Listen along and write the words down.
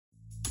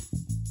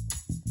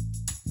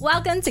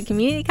Welcome to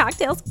Community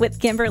Cocktails with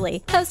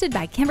Kimberly, hosted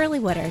by Kimberly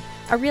Woodard,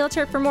 a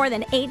realtor for more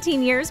than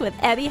 18 years with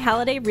Ebby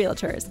Halliday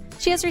Realtors.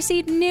 She has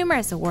received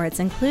numerous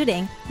awards,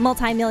 including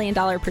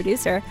Multi-Million-Dollar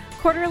Producer,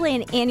 quarterly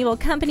and annual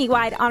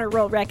company-wide honor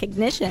roll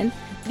recognition,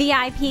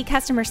 VIP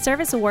Customer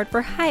Service Award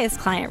for highest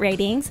client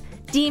ratings,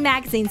 D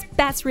Magazine's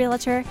Best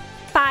Realtor,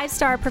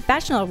 5-Star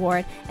Professional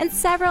Award, and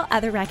several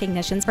other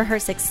recognitions for her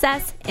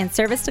success and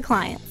service to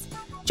clients.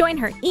 Join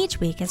her each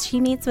week as she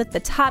meets with the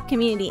top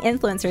community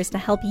influencers to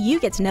help you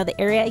get to know the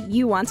area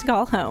you want to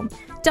call home.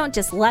 Don't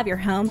just love your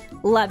home,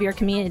 love your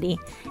community.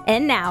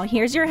 And now,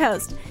 here's your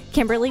host,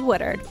 Kimberly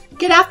Woodard.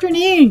 Good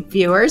afternoon,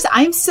 viewers.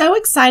 I'm so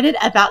excited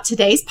about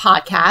today's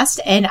podcast,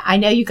 and I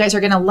know you guys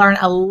are going to learn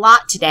a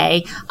lot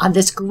today on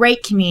this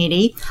great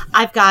community.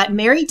 I've got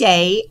Mary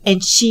Day,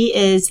 and she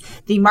is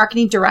the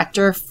marketing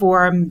director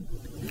for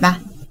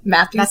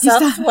Matthew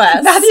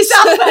Southwest. Matthew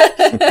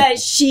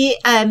Southwest. She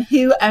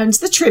who owns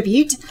the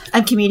Tribute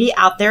community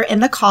out there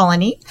in the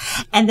Colony.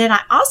 And then I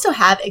also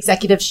have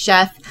executive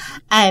chef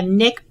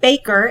Nick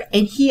Baker,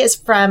 and he is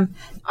from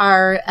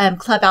our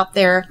club out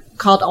there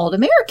called Old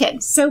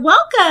American. So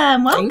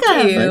welcome. Thank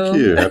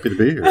you. Happy to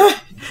be here.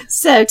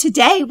 So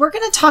today we're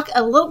going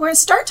to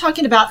start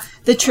talking about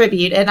the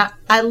Tribute. And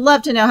I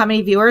love to know how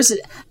many viewers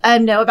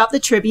know about the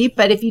Tribute.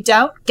 But if you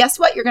don't, guess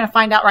what? You're going to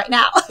find out right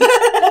now.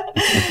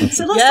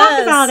 So let's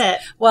talk about it.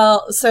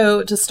 Well,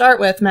 so to start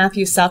with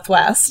Matthew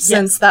Southwest,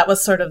 since that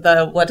was sort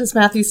of what is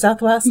Matthew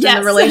Southwest in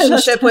the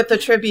relationship with the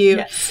Tribute.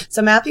 Yes.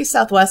 So Matthew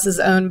Southwest is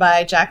owned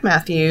by Jack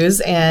Matthews,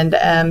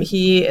 and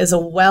he is a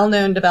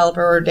well-known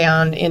developer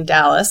down in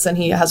Dallas, and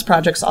he has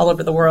projects all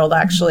over the world,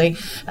 actually.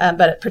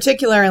 But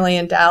particularly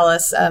in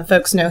Dallas,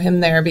 folks know him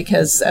there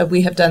because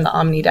we have done the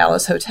Omni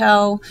Dallas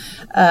Hotel,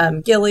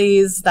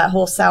 Gillies, that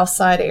whole South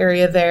Side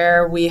area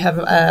there. We have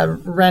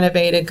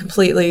renovated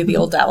completely the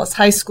old Dallas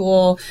High School.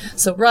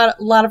 So a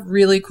lot of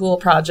really cool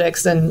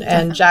projects,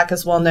 and Jack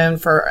is well known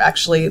for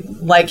actually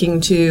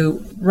liking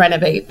to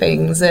renovate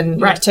things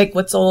and take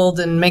what's old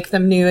and make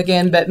them new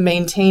again, but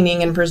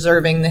maintaining and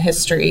preserving the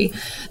history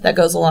that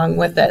goes along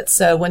with it.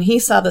 So when he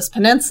saw this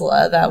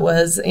peninsula that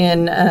was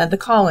in the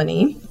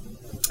Colony,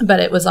 but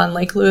it was on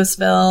Lake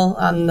Louisville,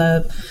 on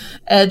the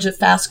edge of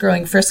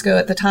fast-growing Frisco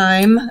at the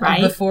time,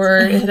 before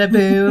it hit a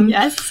boom.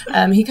 Yes.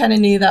 He kind of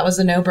knew that was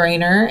a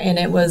no-brainer, and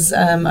it was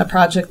a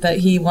project that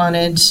he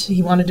wanted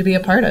to be a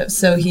part of.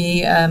 So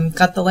he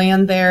got the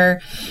land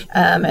there,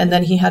 and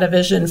then he had a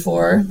vision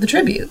for the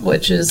Tribute,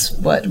 which is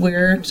what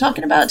we're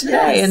talking about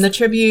today. Yes. And the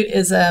Tribute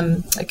is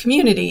a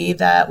community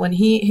that when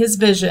his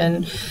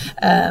vision.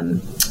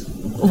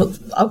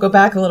 I'll go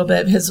back a little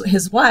bit.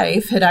 His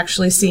wife had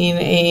actually seen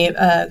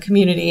a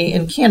community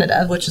in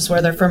Canada, which is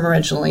where they're from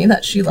originally,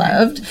 that she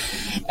loved.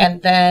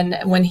 And then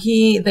when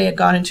they had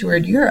gone and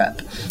toured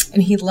Europe,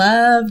 and he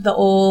loved the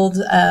old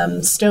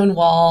stone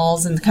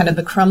walls and kind of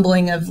the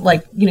crumbling of,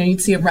 like,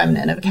 you'd see a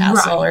remnant of a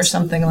castle or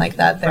something like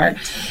that there. Right.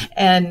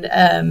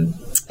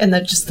 And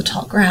just the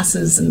tall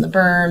grasses and the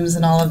berms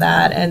and all of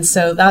that. And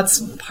so that's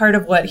part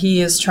of what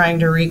he is trying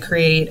to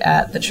recreate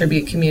at the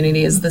Tribute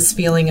community, is this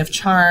feeling of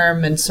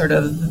charm and sort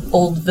of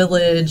old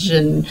village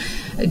and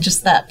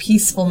just that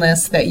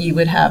peacefulness that you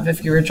would have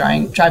if you were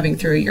driving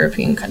through a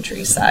European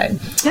countryside.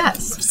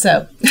 Yes.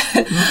 So,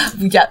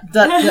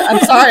 I'm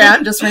sorry,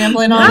 I'm just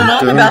rambling on and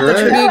on about the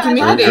Tribute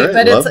community.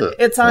 But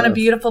it's on a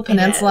beautiful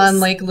peninsula on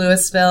Lake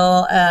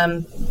Louisville.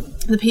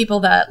 The people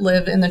that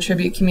live in the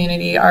Tribute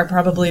community are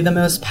probably the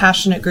most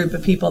passionate group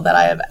of people that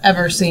I have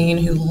ever seen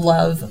who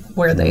love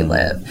where they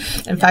live.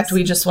 In fact,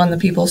 we just won the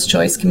People's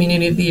Choice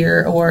Community of the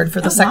Year award for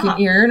the second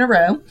year in a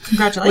row.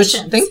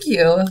 Congratulations. Thank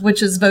you.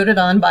 Which is voted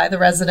on by the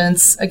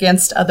residents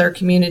against other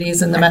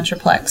communities in the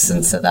Metroplex.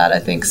 And so that, I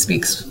think,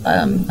 speaks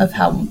of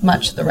how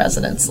much the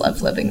residents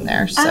love living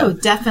there. So. Oh,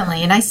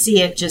 definitely. And I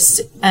see it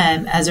just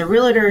as a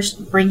realtor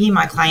bringing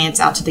my clients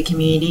out to the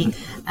community.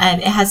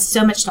 It has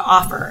so much to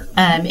offer.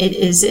 It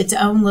is its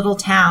own little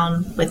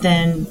town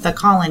within the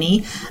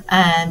Colony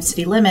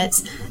city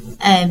limits,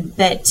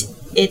 but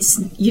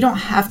you don't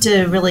have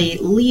to really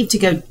leave to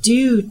go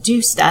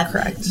do stuff.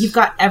 Correct. You've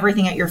got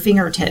everything at your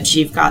fingertips.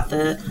 You've got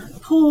the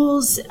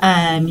pools.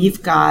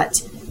 You've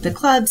got the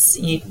clubs.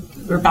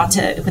 We're about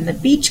to open the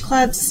beach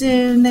club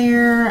soon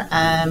there.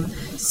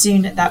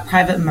 Soon at that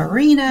private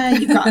marina.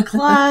 You've got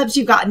clubs.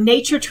 You've got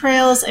nature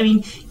trails. I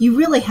mean, you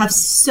really have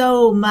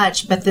so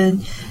much, but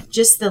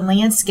just the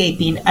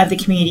landscaping of the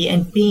community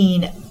and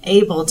being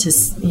able to,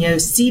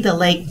 see the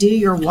lake, do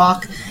your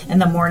walk in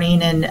the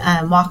morning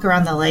and walk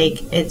around the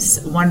lake. It's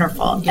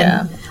wonderful.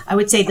 Yeah. And I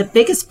would say the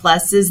biggest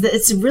plus is that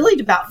it's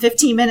really about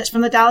 15 minutes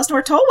from the Dallas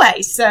North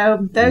Tollway.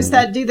 So those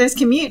that do those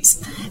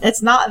commutes,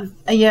 it's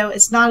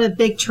not a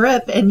big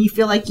trip, and you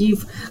feel like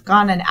you've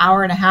gone an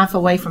hour and a half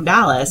away from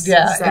Dallas.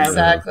 Yeah, so.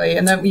 exactly.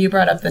 And then you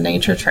brought up the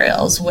nature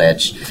trails,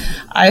 which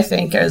I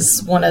think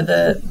is one of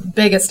the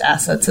biggest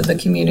assets of the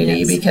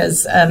community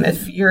because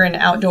if you're an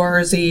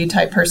outdoorsy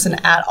type person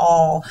at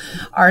all,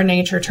 our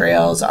nature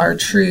trails are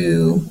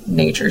true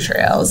nature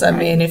trails. I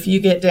mean, if you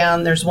get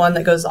down, there's one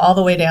that goes all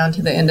the way down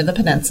to the end of the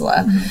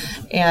peninsula,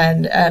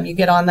 and you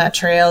get on that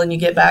trail and you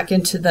get back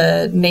into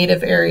the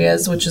native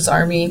areas, which is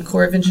Army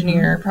Corps of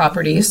Engineer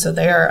property. So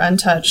they are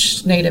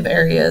untouched native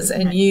areas,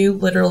 and you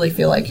literally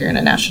feel like you're in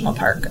a national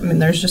park. I mean,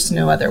 there's just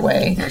no other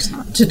way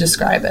to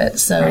describe it.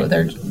 So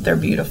they're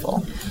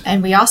beautiful.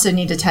 And we also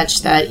need to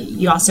touch that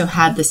you also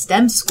had the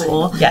STEM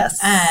school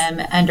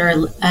under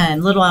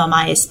Little Elm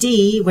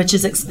ISD, which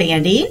is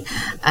expanding.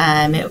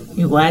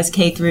 It was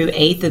K through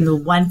 8th in the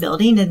one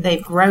building, and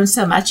they've grown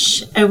so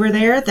much over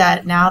there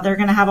that now they're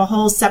going to have a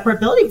whole separate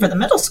building for the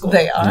middle school.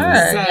 They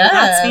are. So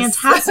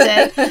that's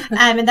fantastic.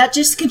 And that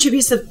just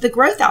contributes to the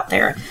growth out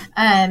there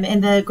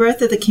and the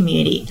growth of the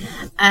community.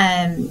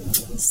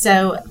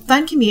 So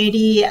fun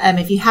community.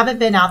 If you haven't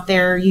been out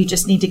there, you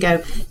just need to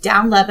go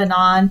down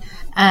Lebanon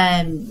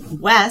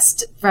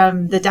west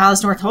from the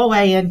Dallas North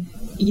Tollway, and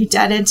you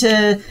dead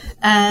into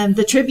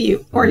the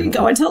Tribute, or you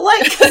go into the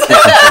lake.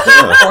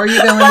 Or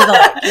you go into the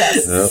lake,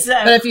 yes. Yep. So,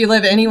 but if you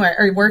live anywhere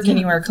or work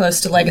anywhere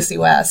close to Legacy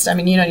West, I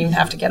mean, you don't even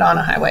have to get on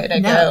a highway to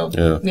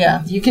go.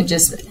 Yeah. You can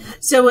just...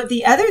 So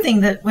the other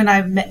thing that when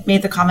I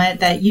made the comment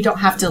that you don't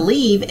have to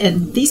leave,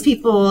 and these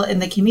people in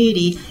the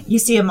community, you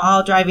see them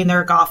all driving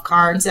their golf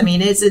carts. I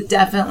mean, it's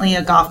definitely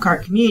a golf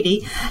cart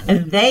community,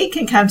 and they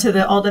can come to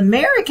the Old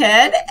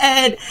American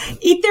and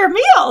eat their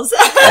meals.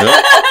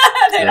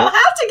 They don't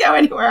have to go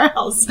anywhere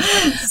else.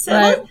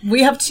 So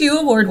we have 2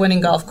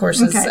 award-winning golf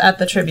courses at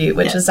the Tribute,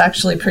 which is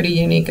actually pretty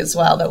unique as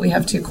well, that we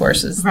have 2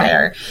 courses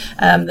there.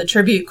 The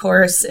Tribute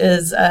course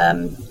is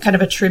kind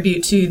of a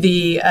tribute to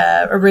the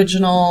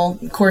original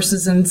courses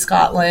in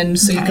Scotland,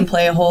 so you can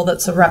play a hole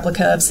that's a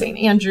replica of St.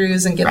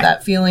 Andrews and get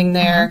that feeling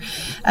there.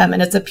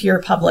 And it's a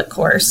pure public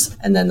course.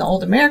 And then the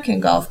Old American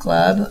Golf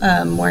Club,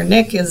 where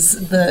Nick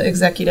is the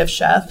executive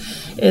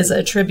chef, is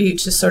a tribute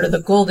to sort of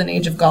the golden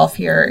age of golf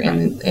here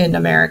in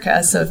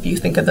America. So if you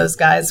think of those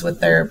guys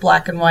with their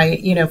black and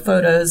white,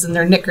 photos and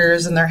their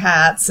knickers and their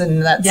hats,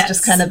 and that's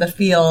just kind of the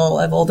feel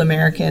of Old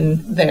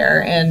American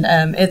there.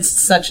 And it's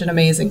such an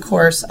amazing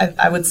course.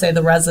 I would say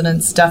the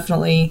residents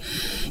definitely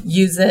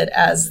use it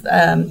as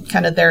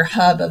kind of their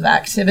hub of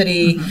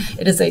activity.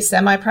 It is a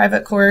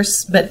semi-private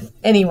course, but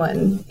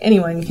anyone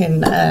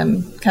can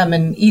come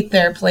and eat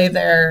there, play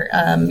there.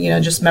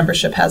 Just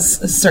membership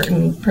has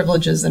certain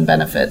privileges and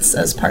benefits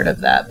as part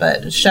of that.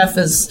 But Chef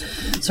is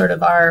sort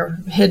of our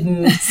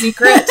hidden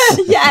secret.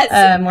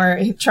 Yes.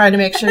 We're trying to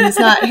make sure he's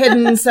not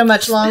hidden so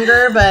much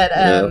longer, but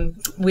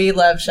we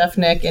love Chef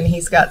Nick, and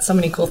he's got so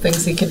many cool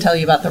things he can tell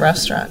you about the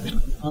restaurant.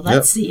 Well,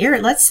 let's see here.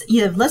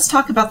 Let's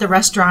talk about the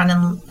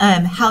restaurant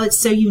and how it's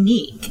so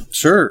unique.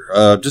 Sure.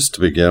 Just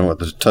to begin with,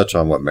 to touch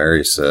on what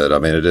Mary said, I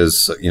mean, it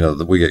is,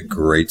 we get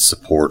great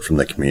support from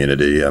the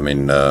community. I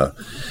mean,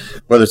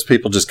 whether it's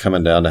people just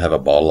coming down to have a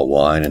bottle of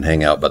wine and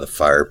hang out by the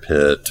fire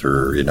pit,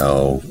 or,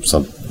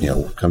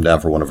 come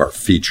down for one of our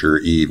feature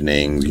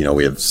evenings.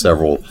 We have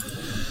several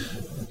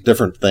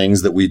different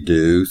things that we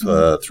do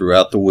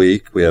throughout the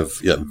week. We have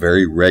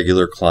very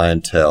regular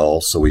clientele,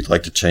 so we'd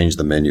like to change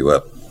the menu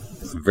up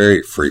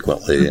very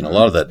frequently, and a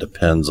lot of that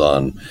depends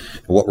on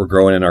what we're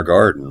growing in our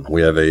garden.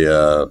 We have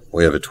a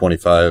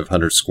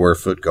 2,500 square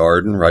foot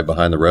garden right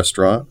behind the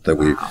restaurant that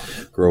we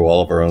grow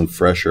all of our own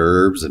fresh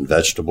herbs and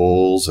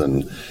vegetables,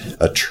 and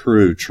a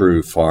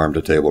true farm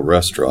to table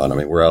restaurant. I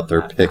mean, we're out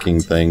there picking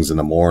things in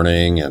the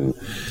morning, and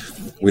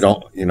we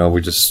don't,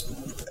 we just,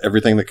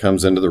 everything that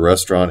comes into the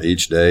restaurant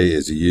each day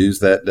is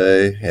used that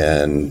day,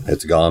 and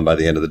it's gone by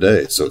the end of the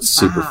day. So it's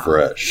super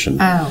fresh.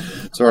 And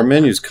so our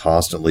menu's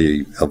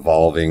constantly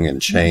evolving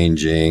and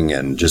changing,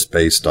 and just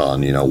based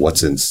on,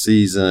 what's in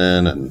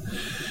season.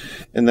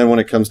 And then when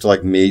it comes to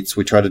like meats,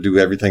 we try to do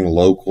everything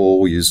local.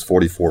 We use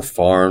 44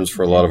 farms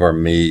for a lot of our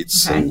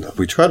meats, and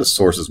we try to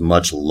source as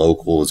much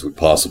local as we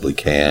possibly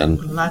can.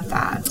 Love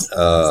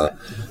that.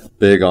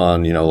 Big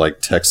on,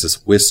 like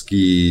Texas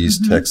whiskeys,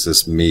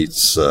 Texas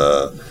meats,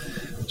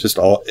 just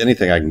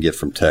anything I can get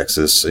from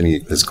Texas,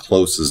 as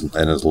close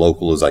and as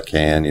local as I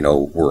can.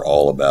 We're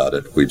all about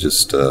it. We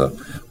just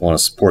want to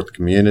support the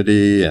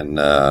community, and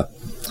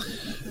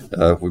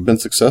we've been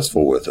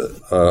successful with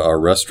it. Our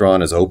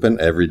restaurant is open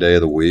every day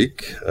of the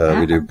week.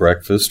 We do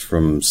breakfast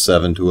from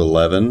 7 to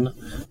 11,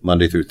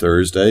 Monday through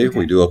Thursday.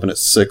 We do open at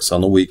 6 on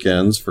the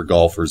weekends for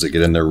golfers that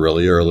get in there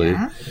really early.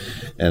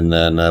 And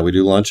then we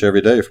do lunch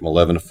every day from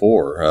 11 to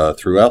 4.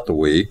 Throughout the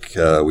week,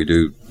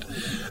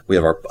 we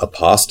have a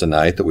pasta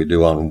night that we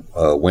do on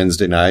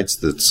Wednesday nights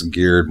that's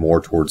geared more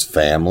towards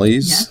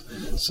families.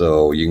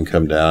 So you can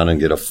come down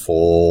and get a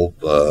full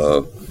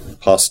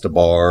pasta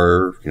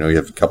bar. You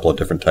have a couple of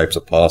different types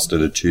of pasta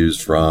to choose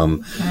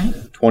from.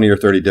 20 or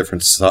 30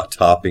 different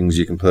toppings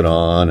you can put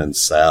on, and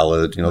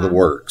salad, the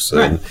works.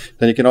 And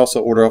then you can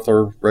also order off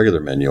our regular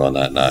menu on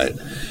that night.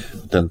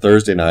 Then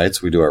Thursday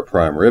nights, we do our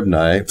prime rib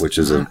night, which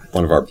is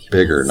one of our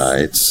bigger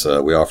nights.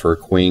 We offer a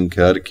queen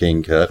cut, a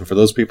king cut. And for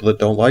those people that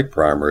don't like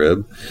prime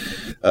rib,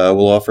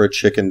 we'll offer a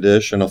chicken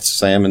dish and a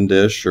salmon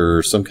dish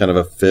or some kind of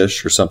a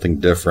fish or something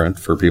different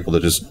for people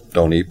that just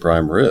don't eat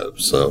prime rib.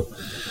 So,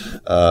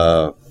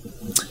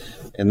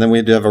 and then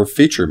we do have our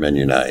feature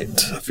menu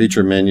night. A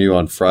feature menu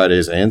on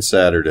Fridays and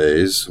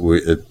Saturdays.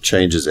 It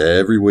changes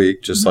every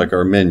week, just like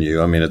our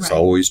menu. I mean, it's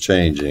always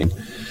changing.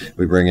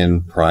 We bring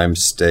in prime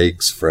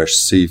steaks, fresh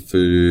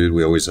seafood.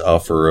 We always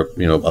offer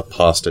a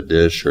pasta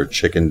dish or a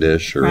chicken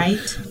dish or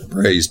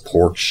braised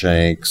pork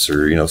shanks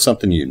or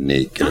something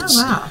unique.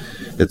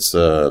 It's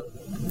a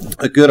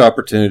good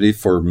opportunity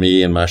for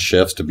me and my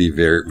chefs to be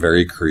very,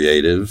 very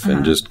creative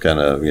and just kind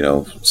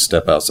of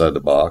step outside the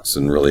box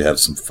and really have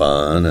some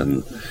fun.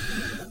 And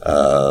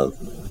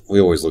we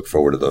always look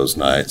forward to those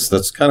nights.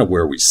 That's kind of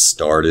where we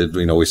started.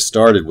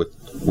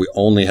 We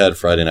only had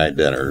Friday night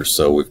dinners.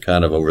 So we've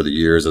kind of over the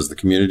years, as the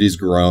community's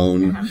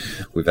grown,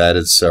 we've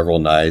added several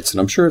nights.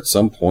 And I'm sure at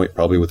some point,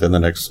 probably within the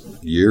next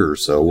year or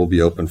so, we'll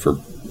be open for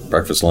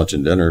breakfast, lunch,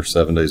 and dinner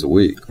 7 days a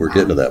week. We're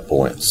getting to that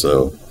point.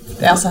 So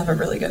they also have a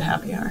really good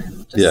happy hour.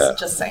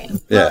 Just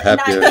saying. Yeah,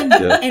 happy hour.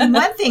 And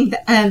one thing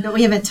that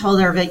we haven't told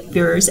our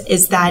viewers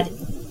is that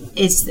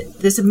it's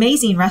this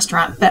amazing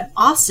restaurant, but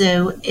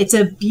also it's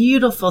a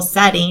beautiful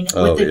setting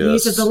with the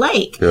views of the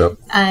lake. Yep.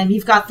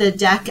 You've got the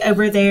deck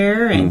over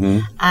there,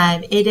 and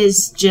it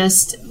is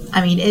just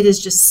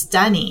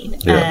stunning.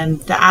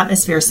 Yep. The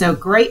atmosphere. So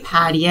great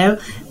patio.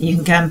 You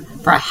can come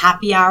for a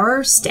happy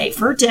hour, stay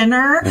for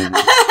dinner.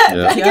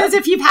 Because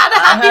if you've had a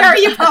happy hour,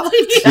 you probably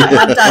need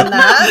I've done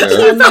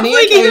that on many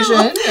occasions.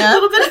 A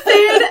little bit of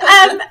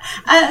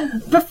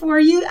food before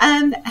you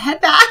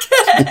head back.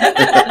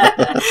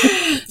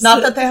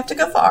 Not that they have to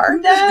go far.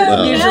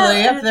 No.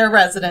 Usually if they're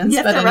residents,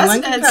 but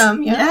anyone can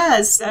come.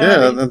 Yes.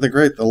 A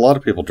lot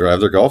of people drive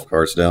their golf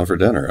carts down for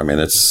dinner. I mean,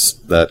 it's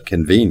that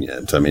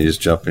convenient. I mean, you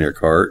just jump in your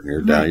cart and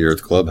you're down here at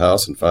the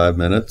clubhouse in 5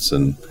 minutes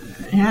and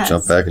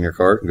jump back in your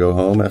cart and go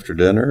home after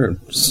dinner. And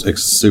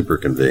it's super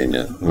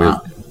convenient. We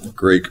have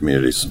great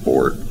community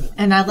support.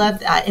 And I love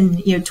that.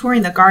 And,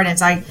 touring the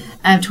gardens, I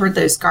toured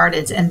those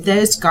gardens, and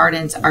those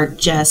gardens are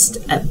just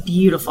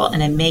beautiful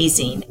and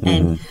amazing.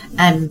 And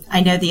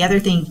I know the other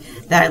thing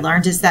that I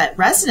learned is that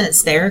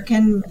residents there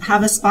can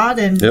have a spot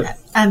and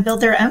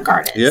build their own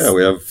gardens. Yeah,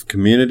 we have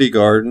community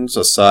gardens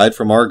aside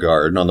from our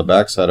garden. On the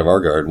backside of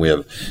our garden, we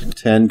have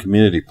 10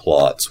 community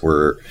plots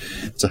where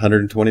it's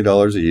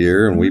 $120 a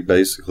year, and we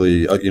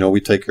basically,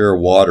 we take care of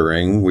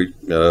watering.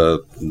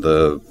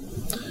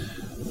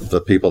 The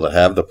people that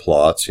have the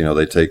plots,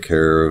 they take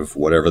care of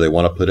whatever they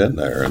want to put in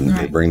there, and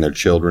they bring their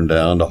children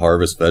down to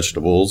harvest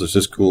vegetables. It's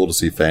just cool to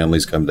see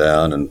families come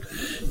down and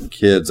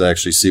kids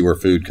actually see where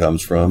food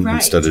comes from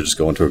instead of just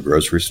going to a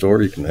grocery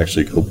store. You can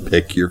actually go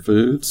pick your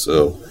food.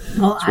 So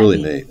it's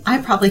really neat. I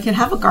probably could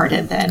have a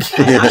garden then.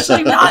 I'm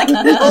actually not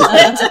going to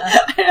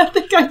I don't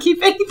think I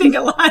keep anything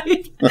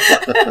alive.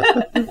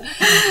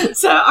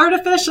 So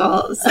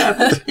artificial.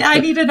 So I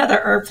need another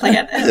herb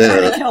plant and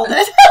already killed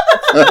it.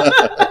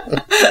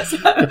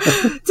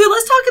 So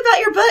let's talk about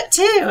your book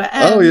too.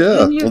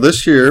 Well,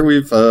 this year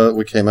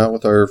we came out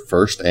with our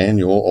first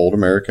annual Old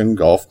American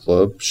Golf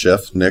Club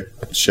Chef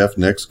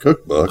Nick's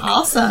cookbook.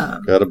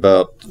 Awesome. Got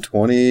about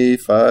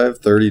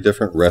 30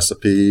 different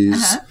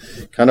recipes,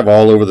 kind of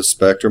all over the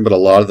spectrum, but a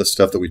lot of the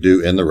stuff that we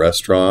do in the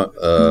restaurant.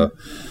 A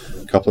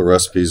couple of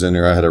recipes in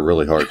there I had a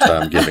really hard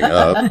time giving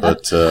up,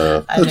 but that's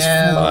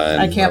fine.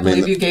 I can't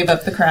believe you gave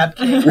up the crab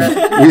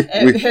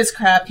cake. His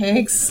crab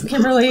cakes,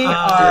 Kimberly,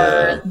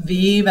 are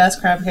the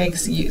best crab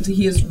cakes.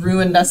 He has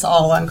ruined us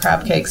all on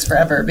crab cakes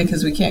forever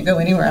because we can't go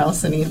anywhere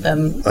else and eat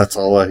them. That's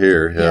all I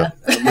hear. Yeah.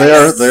 They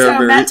are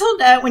very... mental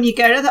note, when you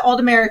go to the Old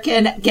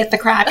American, get the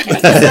crab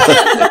cake.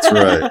 That's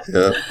right.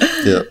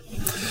 Yeah.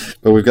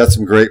 But we've got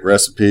some great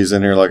recipes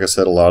in here. Like I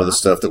said, a lot of the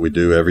stuff that we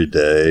do every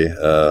day.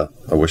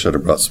 I wish I'd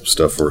have brought some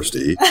stuff for us to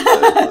eat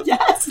today,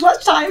 yes,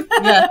 lunchtime.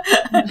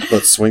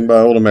 But swing by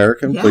Old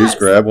American. Yes. Please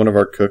grab one of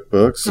our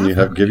cookbooks,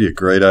 and give you a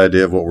great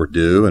idea of what we're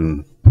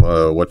doing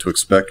and what to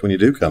expect when you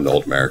do come to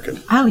Old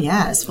American. Oh,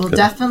 yes. Well,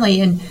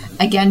 definitely. And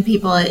again,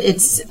 people,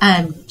 it's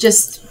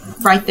just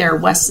right there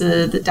west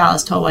of the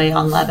Dallas Tollway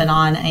on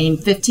Lebanon.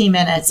 15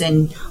 minutes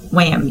and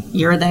wham,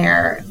 you're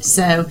there.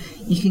 So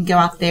you can go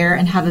out there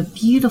and have a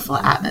beautiful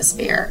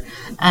atmosphere.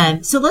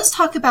 So let's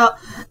talk about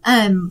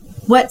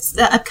what's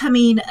the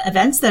upcoming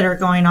events that are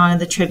going on in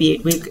the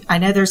Tribute. I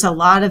know there's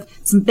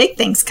some big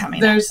things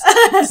coming. There's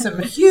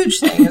some huge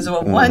things.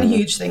 Well, one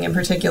huge thing in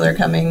particular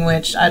coming,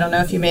 which I don't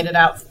know if you made it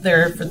out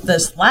there for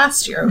this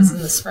last year. It was in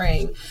the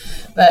spring.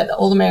 But the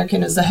Old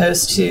American is the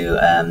host to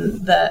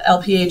the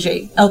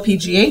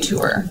LPGA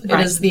Tour. It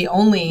is the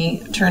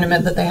only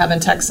tournament that they have in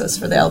Texas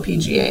for the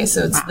LPGA.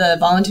 So it's the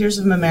Volunteers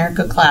of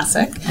America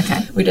Classic.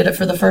 Okay. We did it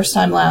for the first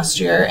time last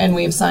year, and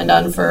we've signed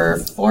on for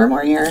 4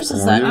 more years.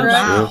 Is that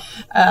correct?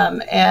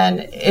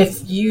 And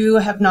if you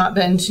have not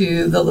been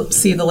to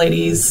see the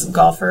ladies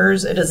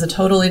golfers, it is a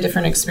totally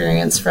different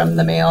experience from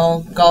the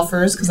male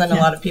golfers, because I know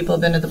a lot of people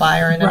have been to the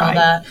Byron and all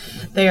that.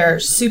 They are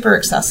super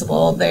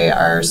accessible. They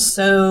are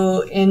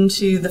so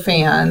into the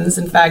fans.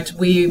 In fact,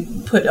 we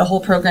put a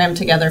whole program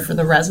together for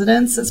the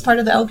residents as part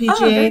of the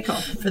LPGA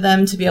for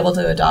them to be able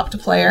to adopt a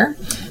player.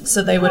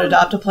 So they would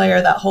adopt a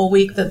player that whole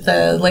week that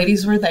the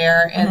ladies were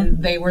there,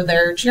 and they were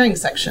their cheering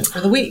section for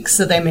the week.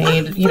 So they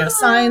made,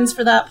 signs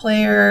for that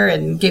player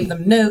and gave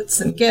them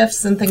notes and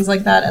gifts and things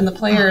like that. And the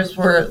players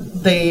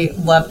they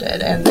loved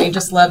it, and they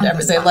just loved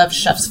they loved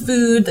Chef's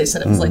food. They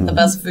said it was like the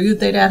best food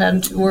they'd had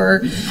on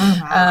tour.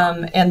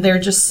 And they're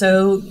just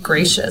so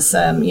gracious.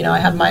 I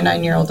had my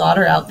 9-year-old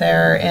daughter out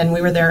there, and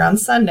we were there on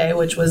Sunday,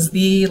 which was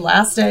the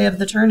last day of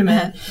the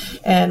tournament.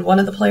 And one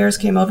of the players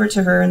came over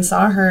to her and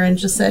saw her and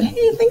just said,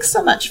 "Hey, thanks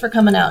so much for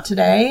coming out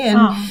today." And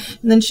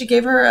then she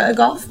gave her a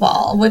golf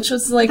ball, which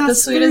was like the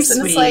sweetest.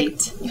 And it's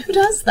like, who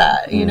does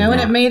that? And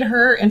it made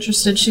her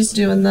interested. She's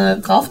doing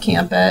the golf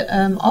camp at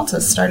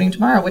Altus starting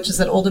tomorrow, which is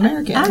at Old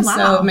American.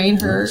 So it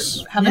made her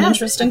have an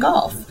interest in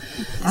golf.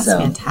 That's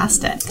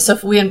fantastic. So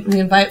if we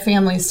invite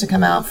families to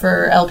come out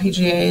for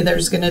LPGA,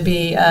 there's going to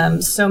be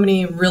so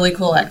many really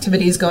cool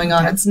activities going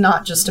on. It's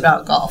not just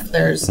about golf.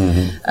 There's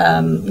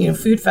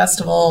food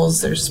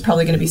festivals. There's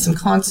probably going to be some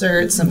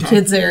concerts, some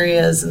kids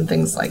areas, and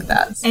things like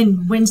that.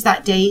 And when's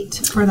that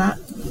date for that?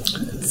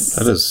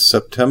 That is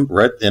September,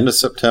 right end of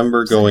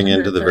September, going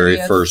into the very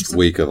first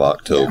week of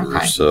October.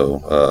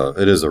 So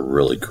it is a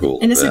really cool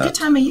and it's event. a good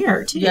time of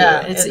year too.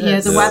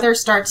 It's the weather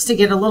starts to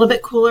get a little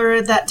bit cooler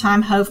at that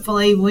time.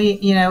 Hopefully, we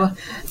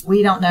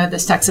don't know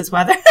this Texas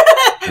weather.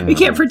 We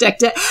can't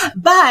predict it,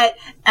 but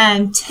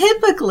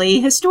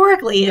typically,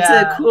 historically, it's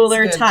a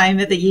cooler time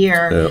of the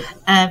year.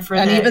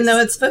 And even though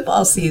it's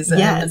football season,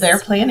 they're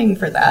planning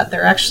for that.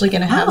 They're actually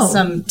going to have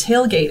some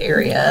tailgate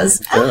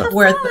areas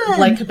where,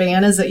 like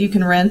cabanas that you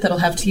can rent that'll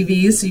have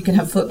TVs, so you can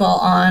have football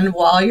on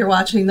while you're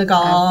watching the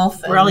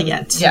golf.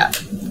 Brilliant.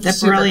 They're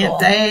brilliant.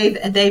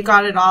 Cool. They've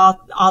got it all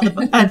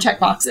the check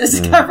boxes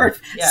covered.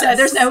 So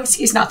there's no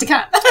excuse not to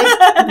come.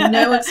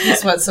 No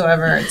excuse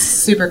whatsoever. It's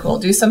super cool.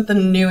 Do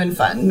something new and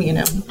fun,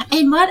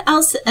 And what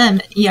else?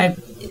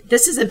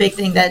 This is a big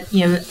thing that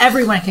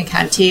everyone can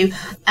come to.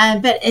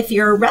 But if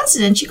you're a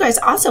resident, you guys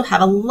also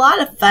have a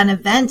lot of fun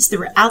events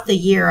throughout the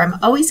year. I'm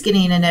always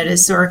getting a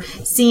notice or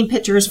seeing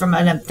pictures from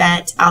an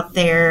event out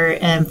there,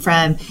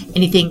 from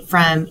anything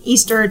from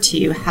Easter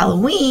to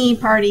Halloween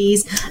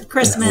parties,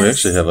 Christmas. We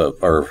actually have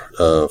our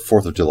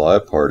 4th of July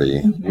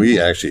party. We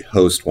actually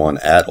host one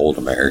at Old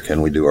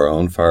American. We do our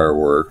own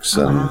fireworks,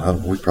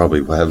 and we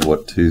probably have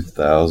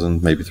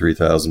 2,000, maybe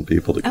 3,000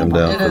 people to come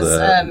down for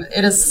that.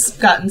 It has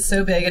gotten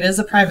so big. It is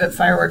a private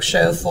fireworks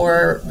show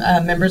for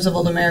members of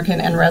Old American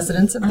and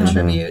residents of the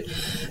Tribute,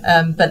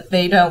 but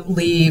they don't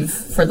leave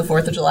for the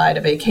 4th of July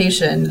to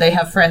vacation. They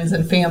have friends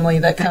and family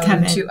that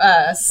come to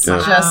us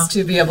just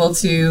to be able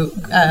to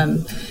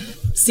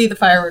see the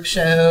fireworks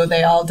show.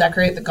 They all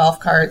decorate the golf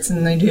carts,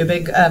 and they do a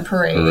big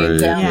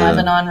parade down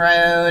Lebanon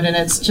Road, and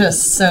it's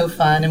just so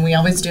fun. And we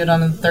always do it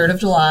on the 3rd of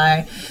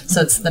July,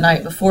 so it's the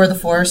night before the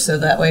 4th, so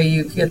that way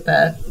you get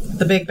the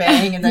big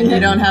bang, and then you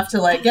don't have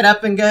to get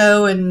up and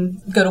go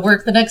to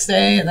work the next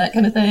day and that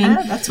kind of thing.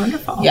 Oh, that's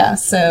wonderful. Yeah,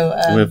 so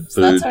we have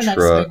food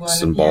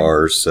trucks and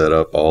bars set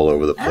up all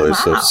over the place,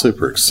 so it's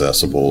super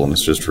accessible, and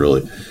it's just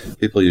really,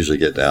 people usually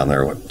get down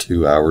there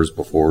 2 hours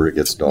before it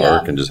gets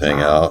dark and just hang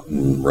out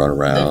and run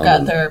around. They've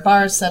got their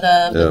bars set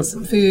up and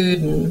some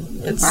food,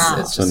 and it's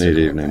just a neat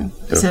evening.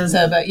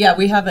 But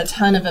we have a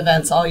ton of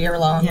events all year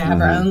long. We have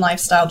our own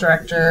lifestyle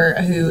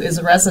director who is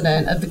a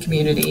resident of the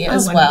community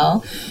as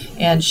well.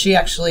 And she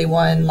actually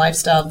won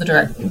Lifestyle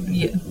Director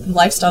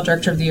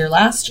of the Year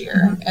last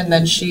year. And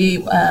then she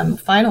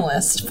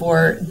finalist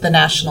for the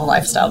National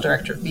Lifestyle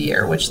Director of the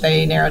Year, which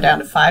they narrowed down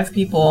to 5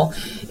 people.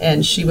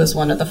 And she was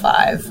one of the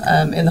 5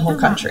 in the whole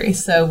country.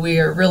 So we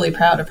are really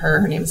proud of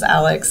her. Her name's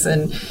Alex,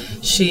 and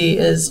she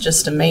is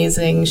just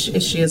amazing.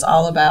 She is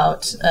all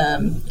about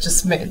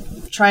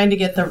trying to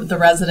get the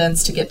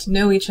residents to get to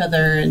know each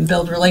other and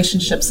build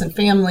relationships and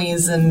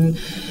families, and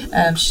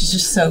she's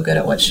just so good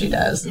at what she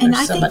does, and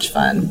there's so much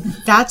fun.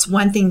 That's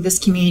one thing this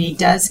community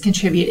does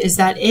contribute, is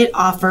that it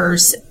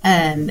offers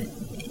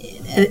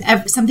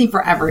something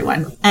for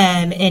everyone.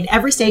 In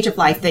every stage of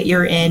life that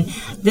you're in,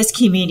 this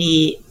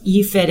community,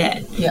 you fit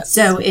in. Yes.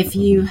 So if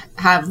you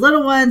have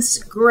little ones,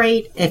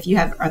 great. If you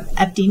have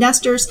empty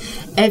nesters,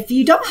 if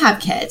you don't have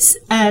kids,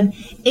 have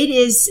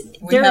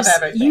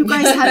everything. You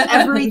guys have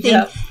everything.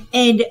 Yep.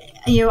 And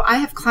I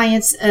have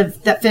clients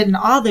that fit in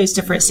all those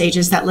different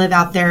stages that live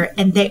out there,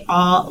 and they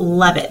all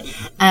love it.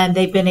 And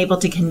they've been able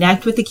to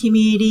connect with the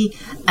community,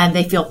 and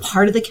they feel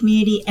part of the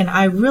community. And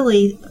I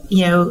really,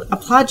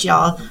 applaud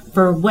y'all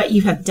for what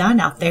you have done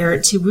out there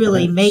to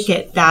really make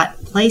it that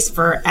place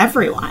for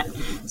everyone.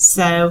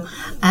 So,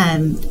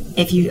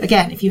 if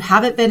you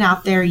haven't been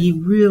out there,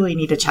 you really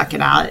need to check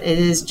it out. It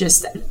is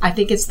just, I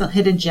think it's the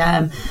hidden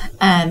gem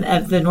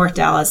of the North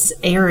Dallas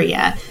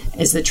area.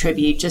 is the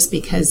Tribute, just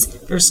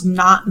because there's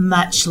not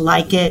much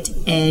like it,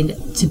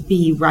 and to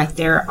be right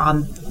there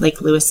on Lake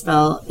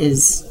Louisville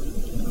is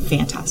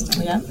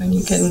fantastic. Yeah, and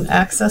you can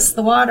access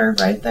the water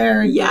right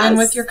there. Yes. Get in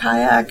with your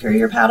kayak or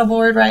your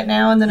paddleboard right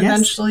now, and then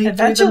eventually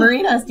through the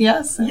marina.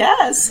 Yes.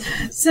 Yes.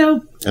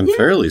 So, and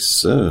fairly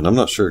soon, I'm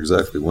not sure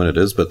exactly when it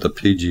is, but the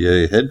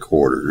PGA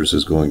headquarters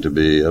is going to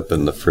be up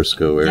in the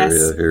Frisco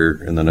area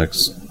here in the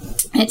next.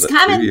 It's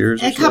coming 2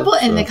 years in a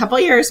couple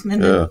years.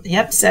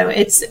 Yep. So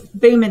it's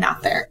booming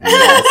out there.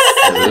 Yes,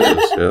 it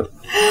is, yep.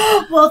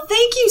 Well,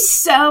 thank you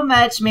so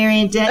much, Mary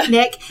and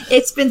Nick.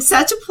 It's been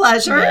such a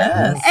pleasure.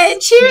 Yes.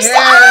 And cheers to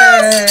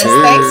us.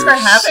 Cheers. Thanks for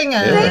having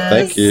us. Yeah,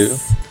 thank you.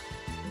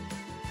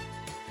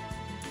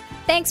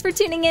 Thanks for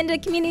tuning in to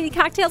Community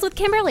Cocktails with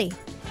Kimberly.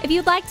 If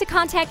you'd like to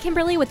contact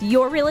Kimberly with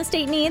your real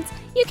estate needs,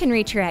 you can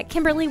reach her at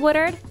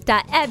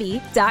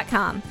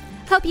kimberlywoodard.ebby.com.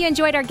 Hope you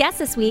enjoyed our guests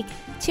this week.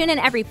 Tune in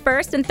every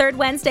first and third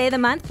Wednesday of the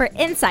month for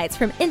insights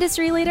from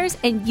industry leaders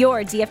in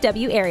your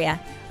DFW area.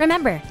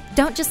 Remember,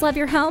 don't just love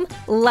your home,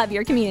 love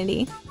your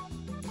community.